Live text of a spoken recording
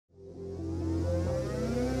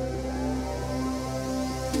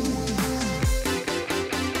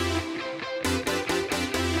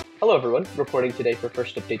Hello everyone, reporting today for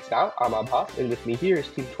First Updates Now. I'm Abhas, and with me here is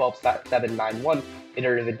Team 12791,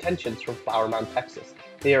 Iterative Intentions from Flower Mound, Texas.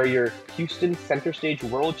 They are your Houston CENTERSTAGE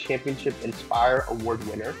World Championship Inspire Award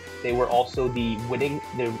winner. They were also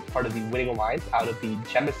they're part of the winning alliance out of the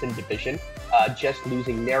Jemison division, just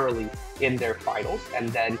losing narrowly in their finals. And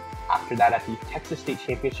then after that, at the Texas State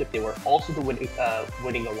Championship, they were also the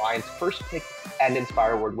winning alliance first pick and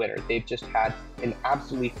Inspire Award winner. They've just had an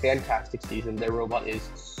absolutely fantastic season. Their robot is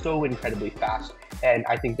so incredibly fast, and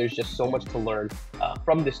I think there's just so much to learn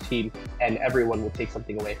from this team, and everyone will take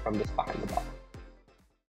something away from this behind the ball.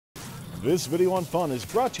 This video on fun is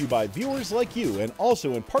brought to you by viewers like you and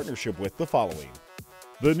also in partnership with the following.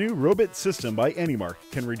 The new Robotics system by AnyMark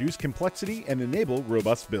can reduce complexity and enable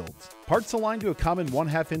robust builds. Parts aligned to a common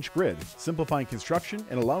 1/2 inch grid, simplifying construction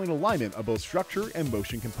and allowing alignment of both structure and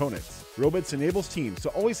motion components. Robotics enables teams to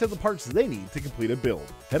always have the parts they need to complete a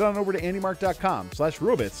build. Head on over to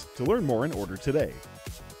anymark.com/robots to learn more and order today.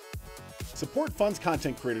 Support Fun's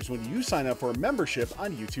content creators when you sign up for a membership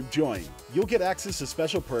on YouTube Join. You'll get access to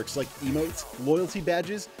special perks like emotes, loyalty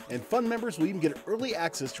badges, and Fun members will even get early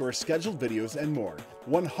access to our scheduled videos and more.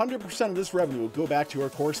 100% of this revenue will go back to our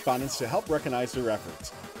correspondents to help recognize their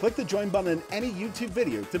efforts. Click the join button in any YouTube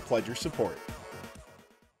video to pledge your support.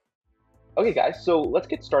 Okay guys, so let's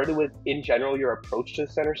get started with, in general, your approach to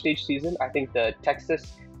the center stage season. I think the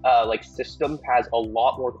Texas system has a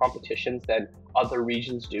lot more competitions than other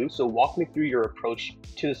regions do. So walk me through your approach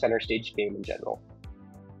to the center stage game in general.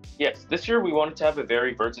 Yes, this year we wanted to have a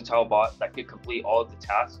very versatile bot that could complete all of the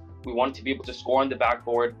tasks. We wanted to be able to score on the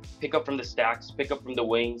backboard, pick up from the stacks, pick up from the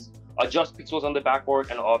wings, adjust pixels on the backboard,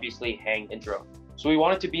 and obviously hang and drone. So we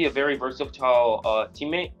wanted to be a very versatile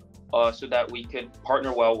teammate so that we could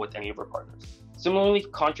partner well with any of our partners. Similarly,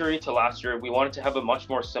 contrary to last year, we wanted to have a much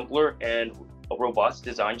more simpler and a robust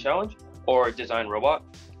design challenge or design robot.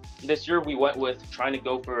 This year we went with trying to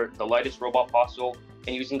go for the lightest robot possible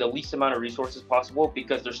and using the least amount of resources possible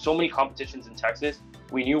because there's so many competitions in Texas.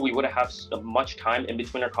 We knew we wouldn't have much time in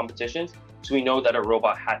between our competitions, so we know that a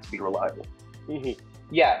robot had to be reliable.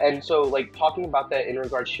 Yeah, and so talking about that in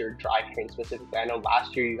regards to your drivetrain specifically, I know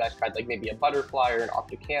last year you guys tried maybe a butterfly or an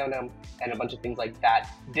octocanum and a bunch of things like that.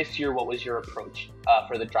 This year, what was your approach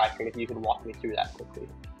for the drivetrain? If you could walk me through that quickly.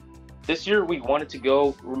 This year, we wanted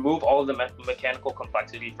to remove all of the mechanical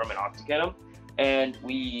complexity from an octocanum, and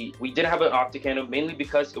we didn't have an octocanum mainly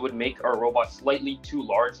because it would make our robot slightly too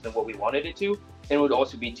large than what we wanted it to, and it would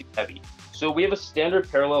also be too heavy. So we have a standard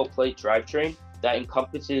parallel plate drivetrain that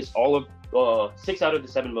encompasses all of 6 out of the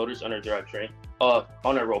 7 motors on our drivetrain,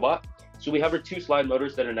 on our robot. So we have our 2 slide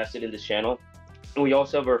motors that are nested in this channel. And we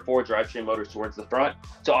also have our 4 drivetrain motors towards the front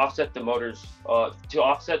to offset the motors, to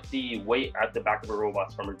offset the weight at the back of our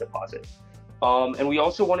robots from our deposit. And we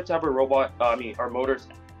also wanted to have our motors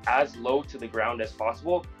as low to the ground as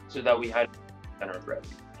possible so that we had center of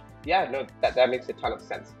gravity. Yeah, no, that makes a ton of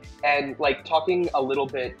sense. And talking a little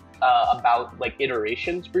bit about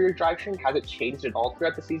iterations for your drivetrain, has it changed at all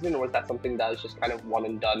throughout the season, or was that something that was just kind of one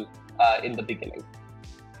and done in the beginning?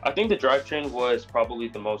 I think the drivetrain was probably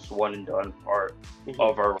the most one and done part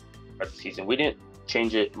of our season. We didn't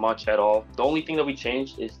change it much at all. The only thing that we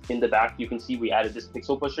changed is in the back, you can see we added this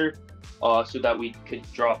pixel pusher so that we could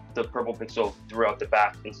drop the purple pixel throughout the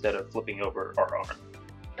back instead of flipping over our arm.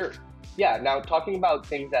 Sure. Yeah, now talking about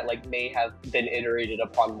things that may have been iterated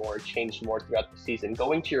upon more, changed more throughout the season,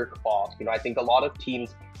 going to your claws, I think a lot of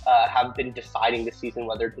teams have been deciding this season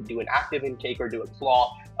whether to do an active intake or do a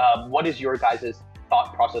claw. What is your guys'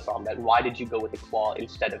 thought process on that? Why did you go with a claw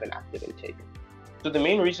instead of an active intake? So the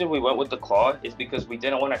main reason we went with the claw is because we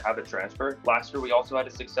didn't want to have a transfer. Last year we also had a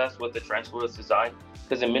success with the transferless design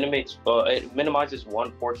because it minimizes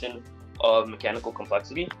one portion of mechanical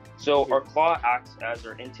complexity. So our claw acts as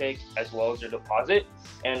our intake as well as our deposit,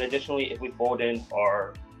 and additionally if we fold in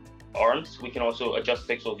our arms we can also adjust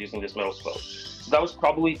pixels using this metal spoke. So that was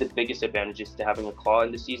probably the biggest advantages to having a claw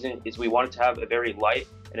in the season, is we wanted to have a very light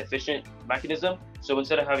and efficient mechanism. So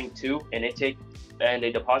instead of having 2, an intake and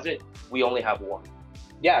a deposit, we only have 1.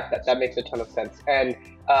 Yeah, that makes a ton of sense. And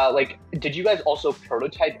did you guys also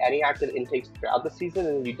prototype any active intakes throughout the season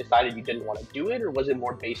and you decided you didn't want to do it, or was it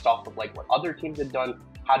more based off of what other teams had done?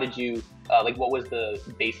 How did you what was the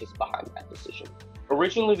basis behind that decision?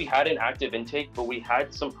 Originally we had an active intake, but we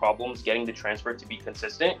had some problems getting the transfer to be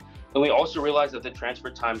consistent, and we also realized that the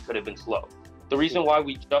transfer time could have been slow. The reason why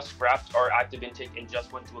we just scrapped our active intake and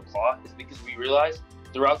just went to a claw is because we realized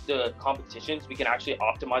throughout the competitions we can actually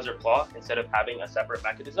optimize our claw instead of having a separate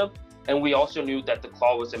mechanism. And we also knew that the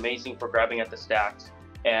claw was amazing for grabbing at the stacks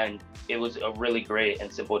and it was a really great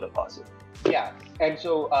and simple deposit. Yeah, and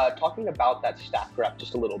so talking about that stack grab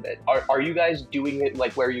just a little bit, are you guys doing it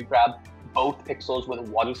like where you grab both pixels with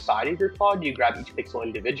one side of your claw? Do you grab each pixel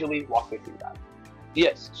individually? Walk me through that.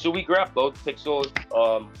 Yes, so we grab both pixels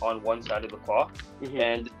on one side of the claw,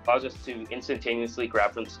 and it allows us to instantaneously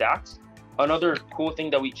grab from stacks. Another cool thing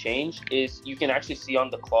that we changed is you can actually see on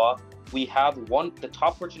the claw, we have the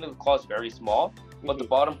top portion of the claw is very small, but the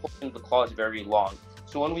bottom portion of the claw is very long.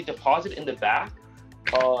 So when we deposit in the back,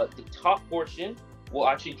 the top portion will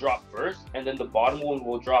actually drop first, and then the bottom one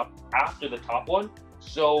will drop after the top one.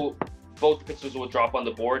 So both pixels will drop on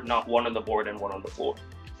the board, not one on the board and one on the floor.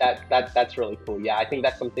 That's really cool. Yeah, I think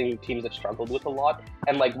that's something teams have struggled with a lot.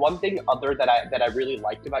 And like one thing other that I really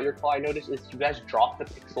liked about your claw, I noticed, is you guys drop the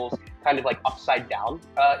pixels kind of like upside down,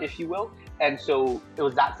 if you will. And so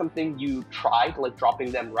was that something you tried, like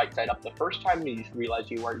dropping them right side up the first time and you just realized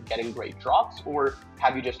you weren't getting great drops, or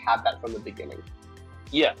have you just had that from the beginning?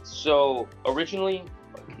 Yeah, so originally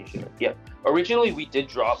we did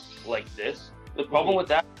drop like this. The problem with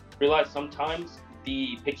that, I realized sometimes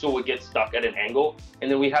the pixel would get stuck at an angle,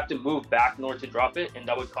 and then we have to move back in order to drop it, and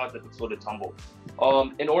that would cause the pixel to tumble.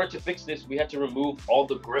 In order to fix this, we had to remove all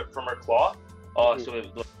the grip from our claw, so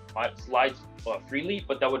it slides freely,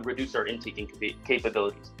 but that would reduce our intaking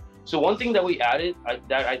capabilities. So one thing that we added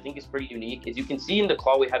that I think is pretty unique is you can see in the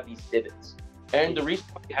claw we have these divots. And the reason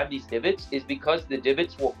why we have these divots is because the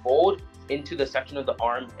divots will fold into the section of the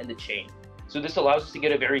arm and the chain. So this allows us to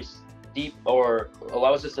get a very steep, or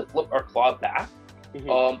allows us to flip our claw back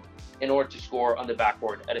in order to score on the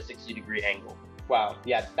backboard at a 60-degree angle. Wow,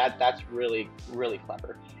 yeah, that's really, really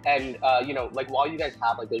clever. And you know, like while you guys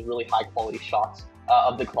have like those really high quality shots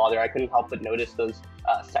of the claw there, I couldn't help but notice those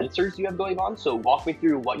sensors you have going on. So walk me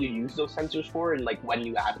through what you use those sensors for and like when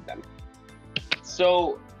you added them.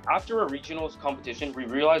 So after a regionals competition, we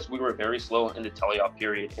realized we were very slow in the teleop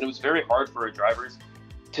period, and it was very hard for our drivers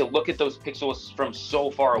to look at those pixels from so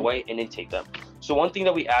far away and intake them. So one thing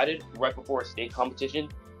that we added right before a state competition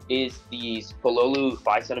is these Pololu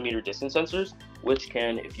 5cm distance sensors, which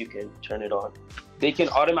can, if you can turn it on, they can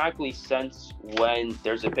automatically sense when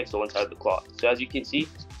there's a pixel inside the claw. So as you can see,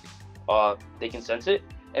 they can sense it.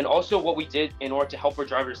 And also what we did in order to help our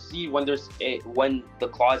drivers see when when the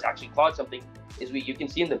claw is actually clawed something is you can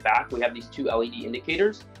see in the back, we have these two LED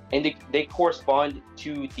indicators, and they correspond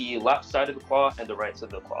to the left side of the claw and the right side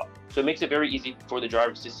of the claw. So it makes it very easy for the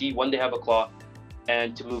drivers to see when they have a claw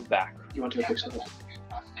and to move back. You want to fix it?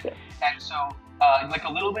 Yeah. And so like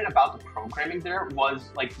a little bit about the programming there was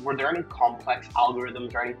like, were there any complex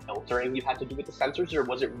algorithms or any filtering you had to do with the sensors, or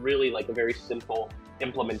was it really like a very simple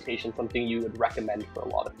implementation, something you would recommend for a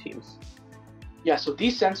lot of teams? Yeah, so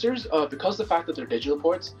these sensors, because of the fact that they're digital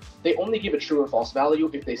ports, they only give a true or false value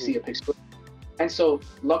if they see a pixel. And so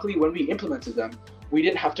luckily when we implemented them, we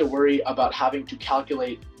didn't have to worry about having to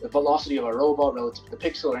calculate the velocity of our robot relative to the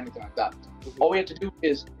pixel or anything like that. All we had to do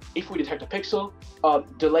is, if we detect a pixel,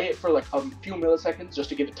 delay it for like a few milliseconds just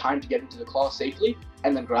to give it time to get into the claw safely,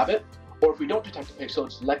 and then grab it. Or if we don't detect a pixel,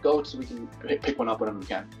 just let go so we can pick one up whenever we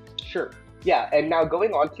can. Sure. Yeah, and now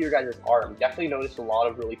going on to your guys' arm, definitely noticed a lot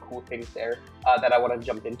of really cool things there that I want to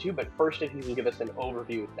jump into. But first, if you can give us an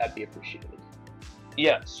overview, that'd be appreciated.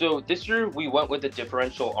 Yeah, so this year we went with a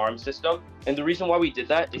differential arm system. And the reason why we did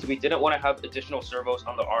that is we didn't want to have additional servos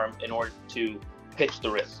on the arm in order to pitch the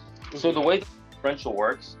wrist. So the way the differential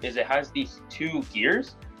works is it has these two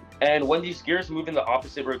gears. And when these gears move in the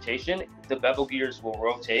opposite rotation, the bevel gears will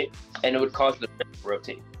rotate and it would cause the wrist to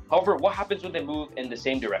rotate. However, what happens when they move in the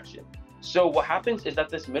same direction? So what happens is that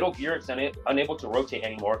this middle gear is unable to rotate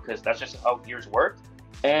anymore, because that's just how gears work.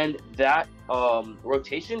 And that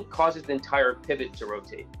rotation causes the entire pivot to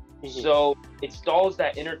rotate. So it stalls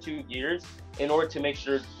that inner two gears in order to make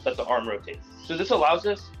sure that the arm rotates. So this allows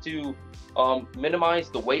us to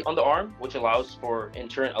minimize the weight on the arm, which allows for, in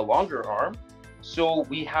turn, a longer arm. So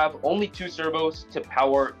we have only two servos to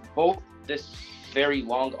power both this very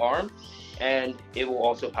long arm, and it will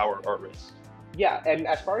also power our wrist. Yeah, and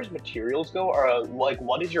as far as materials go, like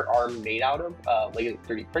what is your arm made out of? Like is it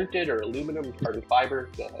 3D printed or aluminum, carbon fiber?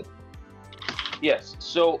 Go ahead. Yes,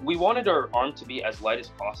 so we wanted our arm to be as light as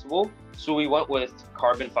possible, so we went with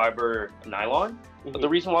carbon fiber nylon. But the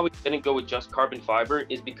reason why we didn't go with just carbon fiber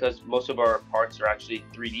is because most of our parts are actually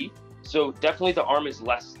 3D. So definitely the arm is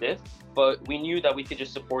less stiff, but we knew that we could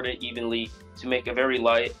just support it evenly to make a very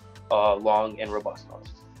light, long, and robust arm.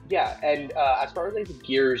 Yeah, and as far as like the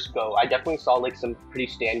gears go, I definitely saw like some pretty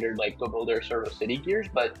standard like Go Builder Servo City gears,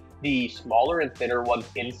 but the smaller and thinner ones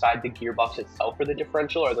inside the gearbox itself for the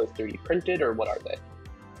differential, are those 3D printed or what are they?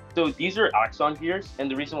 So these are axon gears,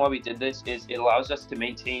 and the reason why we did this is it allows us to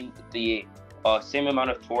maintain the same amount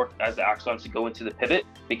of torque as the axons to go into the pivot,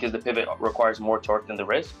 because the pivot requires more torque than the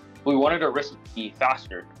wrist. We wanted our wrist to be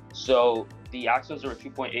faster, so the axons are a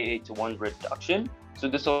 2.88 to 1 reduction. So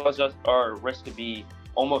this allows us our wrist to be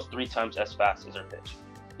almost 3 times as fast as our pitch.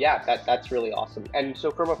 Yeah, that's really awesome. And so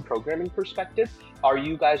from a programming perspective, are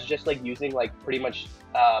you guys just like using like pretty much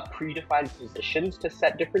predefined positions to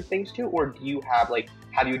set different things to, or do you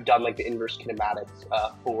have you done like the inverse kinematics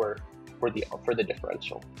for the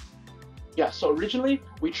differential? Yeah, so originally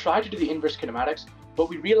we tried to do the inverse kinematics, but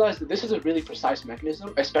we realized that this is a really precise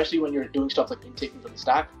mechanism, especially when you're doing stuff like intaking from the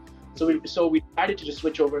stack. So we decided to just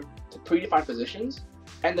switch over to predefined positions,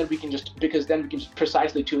 and then we can just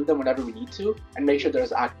precisely tune them whenever we need to and make sure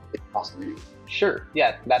there's accuracy possibility. Sure,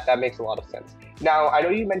 yeah, that makes a lot of sense. Now, I know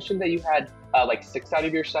you mentioned that you had like 6 out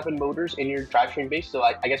of your 7 motors in your drivetrain base, so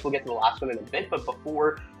I guess we'll get to the last one in a bit, but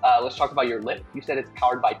before, let's talk about your lift. You said it's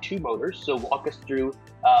powered by 2 motors, so walk us through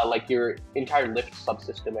like your entire lift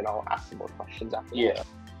subsystem, and I'll ask some more questions after. Yeah,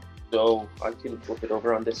 so I can flip it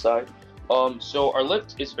over on this side. So our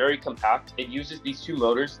lift is very compact. It uses these 2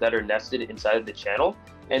 motors that are nested inside of the channel,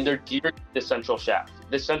 and they're geared to the central shaft.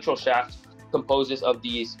 This central shaft composes of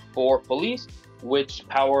these 4 pulleys, which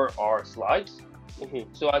power our slides.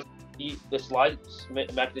 So as the slide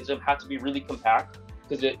mechanism had to be really compact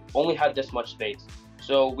because it only had this much space.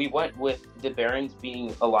 So we went with the bearings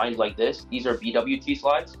being aligned like this. These are BWT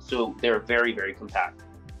slides, so they're very, very compact.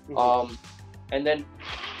 And then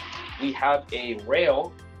we have a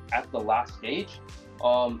rail at the last stage.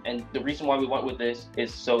 And the reason why we went with this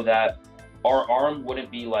is so that our arm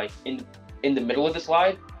wouldn't be like in the middle of the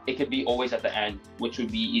slide. It could be always at the end, which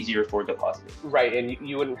would be easier for depositing. Right, and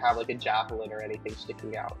you wouldn't have like a javelin or anything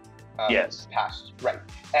sticking out. Yes. Past, right.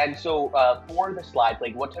 And so for the slide,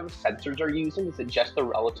 like what type of sensors are you using? Is it just the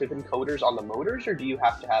relative encoders on the motors, or do you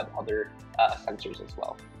have to have other sensors as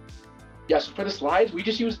well? Yeah, so for the slides, we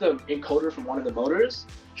just use the encoder from one of the motors.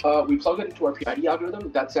 We plug it into our PID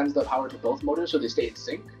algorithm that sends the power to both motors so they stay in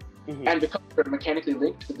sync. And because they're mechanically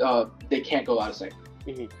linked, they can't go out of sync.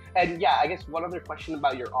 And yeah, I guess one other question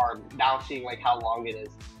about your arm, now seeing like how long it is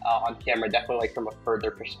on camera, definitely like from a further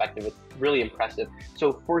perspective, it's really impressive.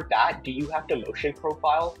 So for that, do you have to motion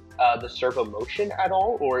profile the servo motion at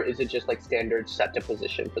all, or is it just like standard set to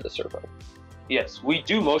position for the servo? Yes, we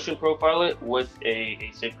do motion profile it with a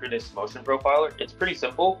synchronous motion profiler. It's pretty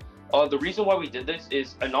simple. The reason why we did this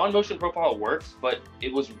is a non-motion profile works, but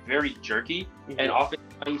it was very jerky, and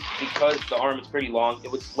oftentimes because the arm is pretty long,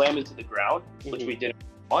 it would slam into the ground, which we didn't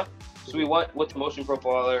want. So we went with the motion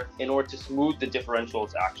profiler in order to smooth the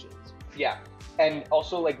differential's actions. Yeah, and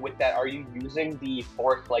also like with that, are you using the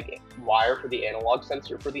 4th like wire for the analog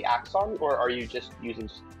sensor for the axon, or are you just using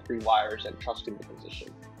 3 wires and trusting the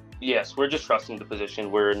position? Yes, we're just trusting the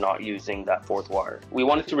position. We're not using that 4th wire. We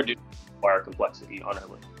wanted to reduce wire complexity on our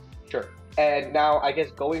lift. Sure. And now, I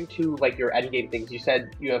guess going to like your end game things, you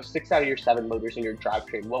said you have 6 out of your 7 motors in your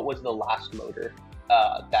drivetrain. What was the last motor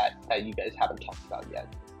that you guys haven't talked about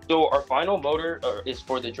yet? So our final motor is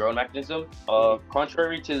for the drone mechanism.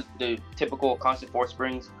 Contrary to the typical constant force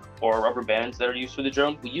springs or rubber bands that are used for the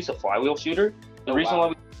drone, we use a flywheel shooter. The reason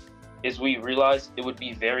why we realized it would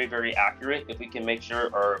be very, very accurate if we can make sure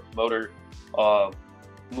our motor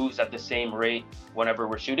moves at the same rate whenever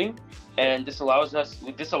we're shooting, and this allowed us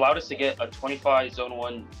to get a 25 Zone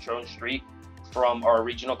 1 drone streak from our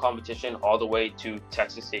regional competition all the way to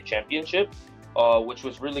Texas State Championship, which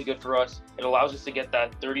was really good for us. It allows us to get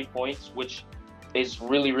that 30 points, which is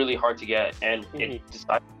really, really hard to get, and it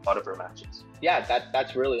decided a lot of our matches. Yeah,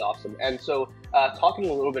 that's really awesome. And so talking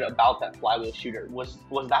a little bit about that flywheel shooter, was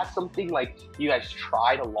that something like you guys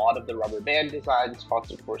tried a lot of the rubber band designs,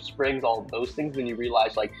 constant force springs, all of those things, and you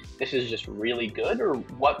realized like this is just really good, or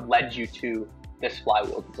what led you to this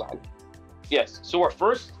flywheel design? Yes, so our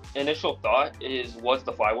first initial thought was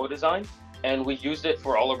the flywheel design, and we used it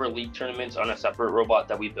for all of our league tournaments on a separate robot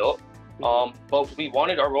that we built. But we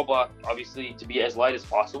wanted our robot obviously to be as light as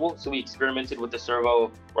possible, so we experimented with the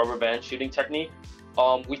servo rubber band shooting technique.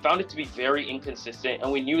 We found it to be very inconsistent,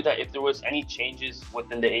 and we knew that if there was any changes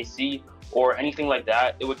within the AC or anything like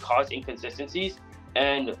that, it would cause inconsistencies.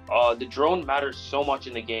 And the drone matters so much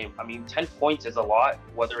in the game. I mean, 10 points is a lot,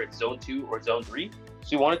 whether it's Zone 2 or Zone 3.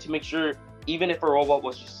 So we wanted to make sure, even if our robot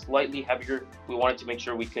was just slightly heavier, we wanted to make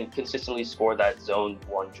sure we can consistently score that Zone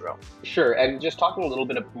 1 drone. Sure, and just talking a little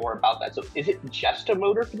bit more about that. So is it just a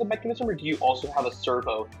motor for the mechanism, or do you also have a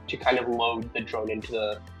servo to kind of load the drone into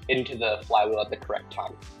the flywheel at the correct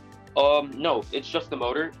time? No, it's just the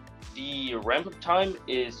motor. The ramp up time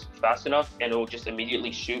is fast enough, and it will just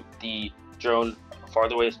immediately shoot the drone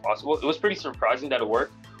farther away as possible. It was pretty surprising that it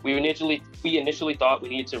worked. We initially thought we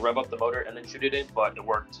needed to rev up the motor and then shoot it in, but it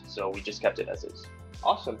worked, so we just kept it as is.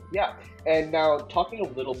 Awesome, yeah. And now talking a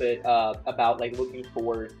little bit about like looking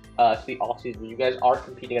forward to the off season, you guys are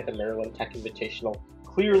competing at the Maryland Tech Invitational.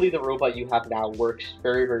 Clearly, the robot you have now works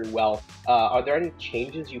very, very well. Are there any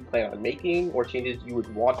changes you plan on making, or changes you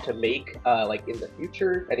would want to make, like in the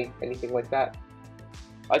future? Anything like that?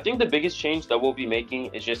 I think the biggest change that we'll be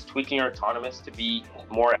making is just tweaking our autonomous to be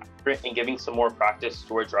more accurate and giving some more practice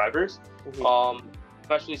to our drivers. Mm-hmm.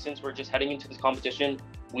 Especially since we're just heading into this competition,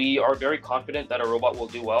 we are very confident that our robot will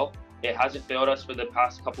do well. It hasn't failed us for the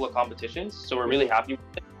past couple of competitions, so we're really happy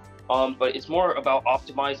with it. But it's more about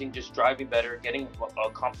optimizing, just driving better, getting a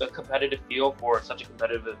competitive feel for such a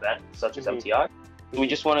competitive event such as MTI. We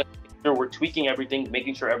just want to make sure we're tweaking everything,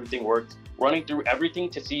 making sure everything works, running through everything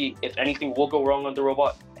to see if anything will go wrong on the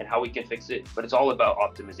robot and how we can fix it. But it's all about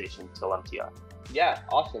optimization till MTI. Yeah,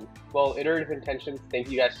 awesome. Well, Iterative Intentions, thank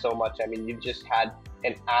you guys so much. I mean, you've just had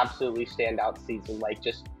an absolutely standout season, like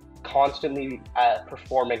just constantly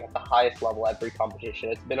performing at the highest level every competition.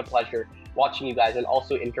 It's been a pleasure watching you guys and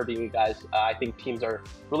also interviewing you guys. I think teams are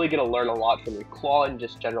really going to learn a lot from your claw and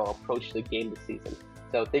just general approach to the game this season.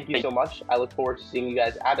 So thank you so much. I look forward to seeing you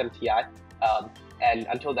guys at MTI. And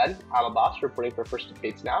until then, I'm Abbas reporting for First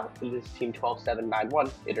Updates Now, and this is Team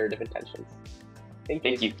 12791 Iterative Intentions.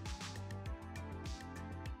 Thank you.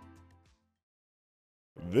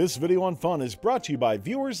 This video on fun is brought to you by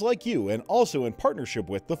viewers like you and also in partnership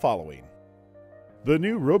with the following. The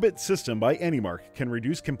new Robotics system by AnyMark can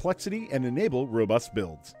reduce complexity and enable robust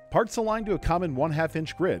builds. Parts aligned to a common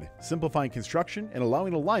 1/2-inch grid, simplifying construction and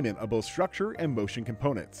allowing alignment of both structure and motion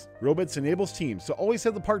components. Robotics enables teams to always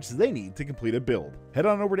have the parts they need to complete a build. Head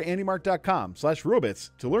on over to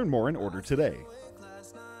anymark.com/robotics to learn more and order today.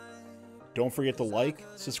 Don't forget to like,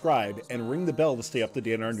 subscribe, and ring the bell to stay up to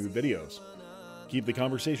date on our new videos. Keep the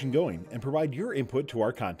conversation going and provide your input to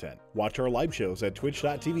our content. Watch our live shows at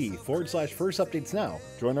twitch.tv/firstupdatesnow.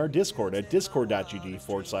 Join our Discord at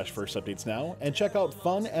discord.gg/firstupdatesnow and check out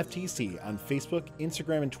Fun FTC on Facebook,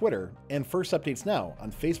 Instagram, and Twitter, and First Updates Now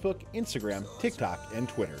on Facebook, Instagram, TikTok, and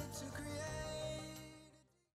Twitter.